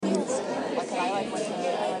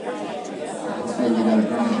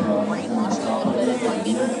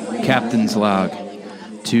Captain's Log,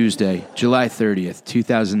 Tuesday, July 30th,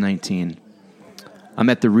 2019. I'm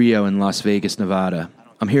at the Rio in Las Vegas, Nevada.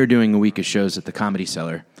 I'm here doing a week of shows at the Comedy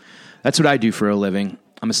Cellar. That's what I do for a living.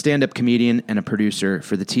 I'm a stand-up comedian and a producer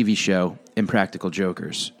for the TV show Impractical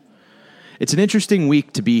Jokers. It's an interesting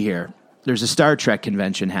week to be here. There's a Star Trek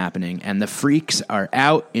convention happening, and the freaks are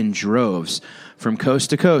out in droves. From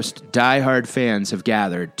coast to coast, die-hard fans have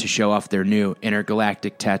gathered to show off their new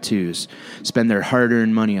intergalactic tattoos, spend their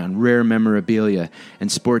hard-earned money on rare memorabilia,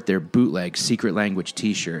 and sport their bootleg secret language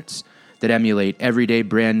t-shirts that emulate everyday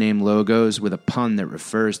brand-name logos with a pun that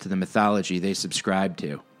refers to the mythology they subscribe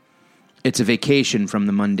to. It's a vacation from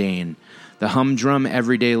the mundane. The humdrum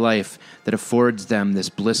everyday life that affords them this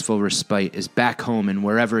blissful respite is back home in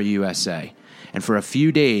wherever USA. And for a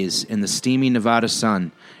few days in the steamy Nevada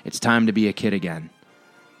sun, it's time to be a kid again.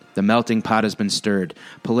 The melting pot has been stirred.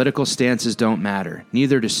 Political stances don't matter.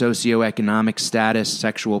 Neither do socioeconomic status,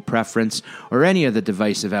 sexual preference, or any of the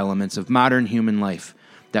divisive elements of modern human life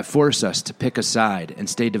that force us to pick a side and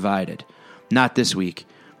stay divided. Not this week.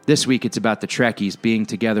 This week it's about the Trekkies being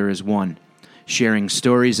together as one, sharing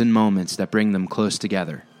stories and moments that bring them close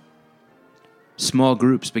together. Small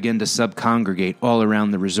groups begin to subcongregate all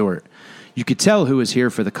around the resort. You could tell who was here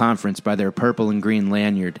for the conference by their purple and green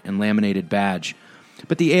lanyard and laminated badge,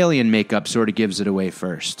 but the alien makeup sort of gives it away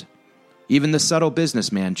first. Even the subtle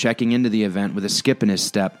businessman checking into the event with a skip in his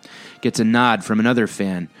step gets a nod from another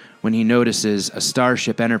fan when he notices a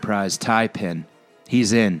Starship Enterprise tie pin.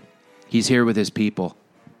 He's in. He's here with his people.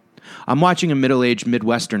 I'm watching a middle-aged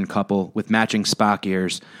Midwestern couple with matching Spock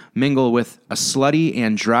ears mingle with a slutty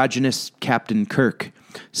androgynous Captain Kirk,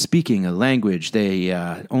 speaking a language they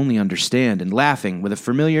only understand and laughing with a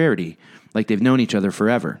familiarity like they've known each other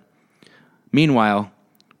forever. Meanwhile,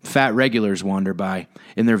 fat regulars wander by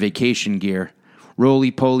in their vacation gear,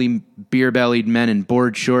 roly-poly, beer-bellied men in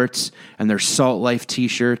board shorts and their Salt Life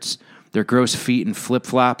t-shirts, their gross feet in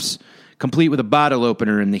flip-flops, complete with a bottle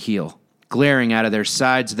opener in the heel, glaring out of their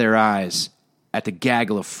sides of their eyes at the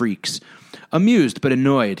gaggle of freaks, amused but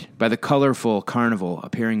annoyed by the colorful carnival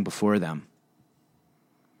appearing before them.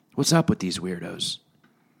 What's up with these weirdos?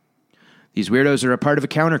 These weirdos are a part of a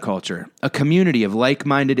counterculture, a community of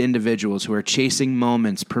like-minded individuals who are chasing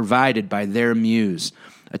moments provided by their muse,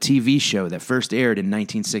 a TV show that first aired in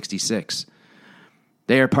 1966.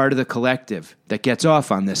 They are part of the collective that gets off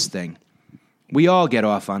on this thing. We all get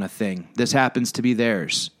off on a thing. This happens to be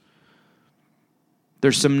theirs.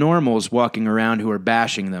 There's some normals walking around who are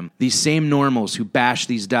bashing them. These same normals who bash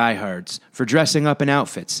these diehards for dressing up in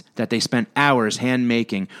outfits that they spent hours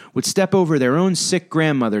hand-making would step over their own sick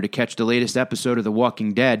grandmother to catch the latest episode of The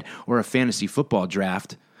Walking Dead or a fantasy football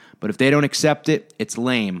draft. But if they don't accept it, it's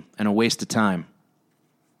lame and a waste of time.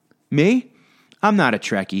 Me? I'm not a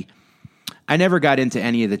Trekkie. I never got into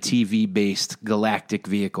any of the TV-based galactic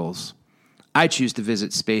vehicles. I choose to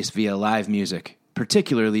visit space via live music,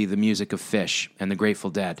 particularly the music of Phish and the Grateful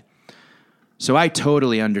Dead. So I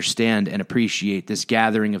totally understand and appreciate this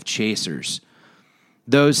gathering of chasers.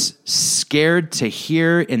 Those scared to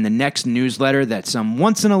hear in the next newsletter that some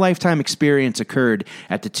once-in-a-lifetime experience occurred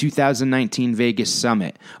at the 2019 Vegas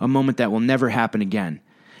Summit, a moment that will never happen again.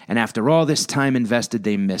 And after all this time invested,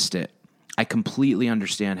 they missed it. I completely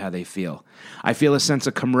understand how they feel. I feel a sense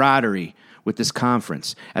of camaraderie with this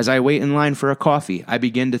conference. As I wait in line for a coffee, I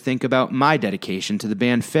begin to think about my dedication to the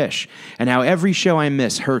band Phish and how every show I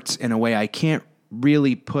miss hurts in a way I can't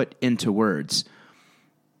really put into words.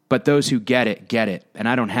 But those who get it, and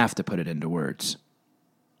I don't have to put it into words.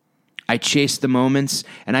 I chase the moments,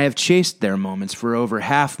 and I have chased their moments for over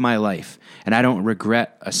half my life, and I don't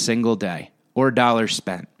regret a single day or dollar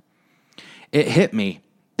spent. It hit me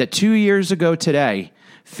that 2 years ago today,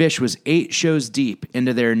 Phish was 8 shows deep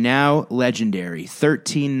into their now legendary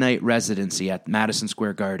 13-night residency at Madison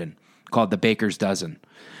Square Garden, called the Baker's Dozen,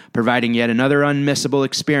 providing yet another unmissable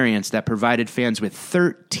experience that provided fans with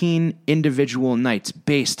 13 individual nights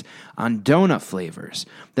based on donut flavors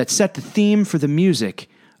that set the theme for the music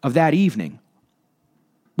of that evening.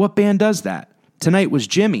 What band does that? Tonight was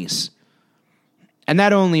Jimmy's. And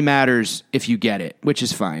that only matters if you get it, which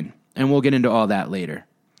is fine, and we'll get into all that later.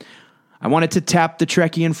 I wanted to tap the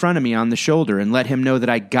Trekkie in front of me on the shoulder and let him know that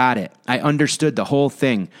I got it. I understood the whole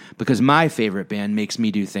thing because my favorite band makes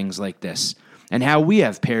me do things like this. And how we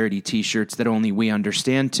have parody t-shirts that only we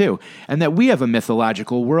understand too. And that we have a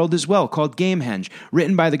mythological world as well called Gamehenge,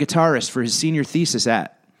 written by the guitarist for his senior thesis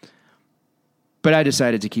at. But I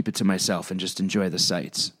decided to keep it to myself and just enjoy the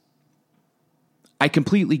sights. I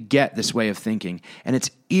completely get this way of thinking, and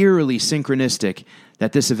it's eerily synchronistic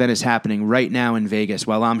that this event is happening right now in Vegas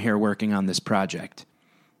while I'm here working on this project.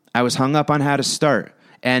 I was hung up on how to start,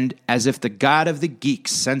 and as if the god of the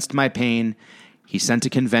geeks sensed my pain, he sent a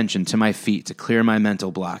convention to my feet to clear my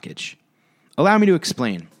mental blockage. Allow me to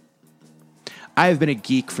explain. I have been a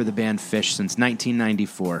geek for the band Phish since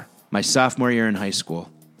 1994, my sophomore year in high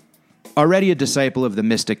school. Already a disciple of the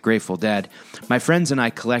mystic Grateful Dead, my friends and I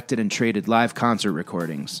collected and traded live concert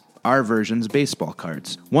recordings, our version's baseball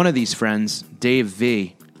cards. One of these friends, Dave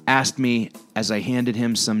V., asked me as I handed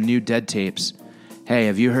him some new Dead tapes, "Hey,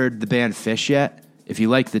 have you heard the band Phish yet? If you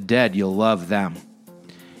like the Dead, you'll love them."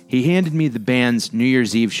 He handed me the band's New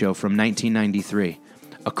Year's Eve show from 1993,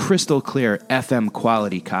 a crystal clear FM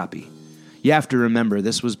quality copy. You have to remember,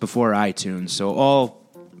 this was before iTunes, so all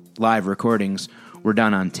live recordings were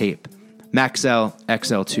done on tape. Maxell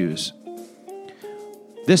XL2s.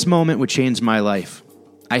 This moment would change my life.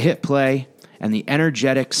 I hit play, and the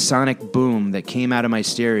energetic sonic boom that came out of my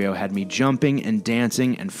stereo had me jumping and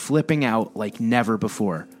dancing and flipping out like never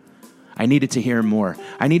before. I needed to hear more.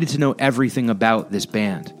 I needed to know everything about this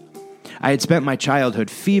band. I had spent my childhood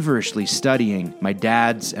feverishly studying my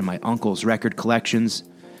dad's and my uncle's record collections,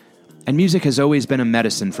 and music has always been a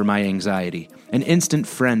medicine for my anxiety, an instant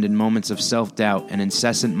friend in moments of self-doubt and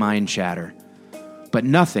incessant mind chatter. But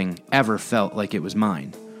nothing ever felt like it was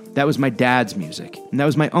mine. That was my dad's music, and that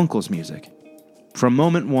was my uncle's music. From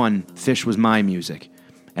moment one, Phish was my music,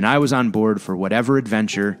 and I was on board for whatever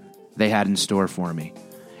adventure they had in store for me.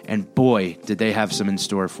 And boy, did they have some in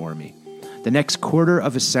store for me. The next quarter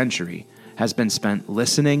of a century has been spent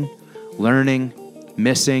listening, learning,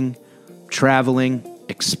 missing, traveling,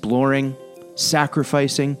 exploring,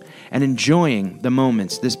 sacrificing, and enjoying the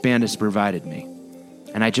moments this band has provided me.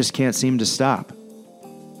 And I just can't seem to stop.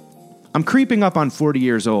 I'm creeping up on 40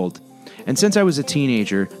 years old, and since I was a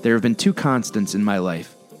teenager, there have been two constants in my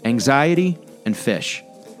life: anxiety and Phish.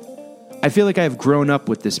 I feel like I have grown up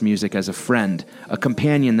with this music as a friend, a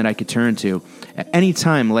companion that I could turn to at any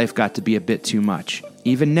time life got to be a bit too much.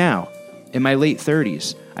 Even now, in my late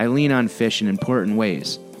 30s, I lean on Phish in important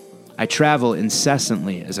ways. I travel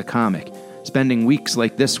incessantly as a comic, spending weeks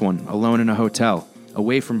like this one alone in a hotel,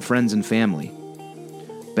 away from friends and family.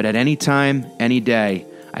 But at any time, any day,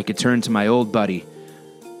 I could turn to my old buddy,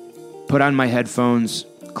 put on my headphones,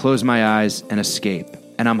 close my eyes, and escape,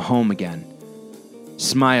 and I'm home again,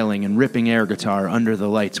 smiling and ripping air guitar under the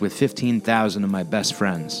lights with 15,000 of my best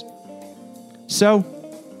friends. So,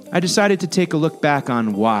 I decided to take a look back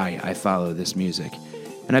on why I follow this music,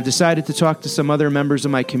 and I've decided to talk to some other members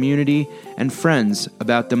of my community and friends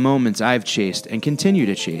about the moments I've chased and continue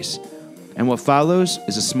to chase. And what follows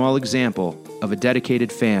is a small example of a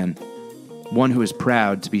dedicated fan, one who is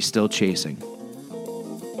proud to be still chasing.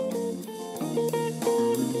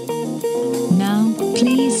 Now,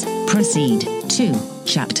 please proceed to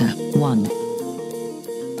Chapter 1.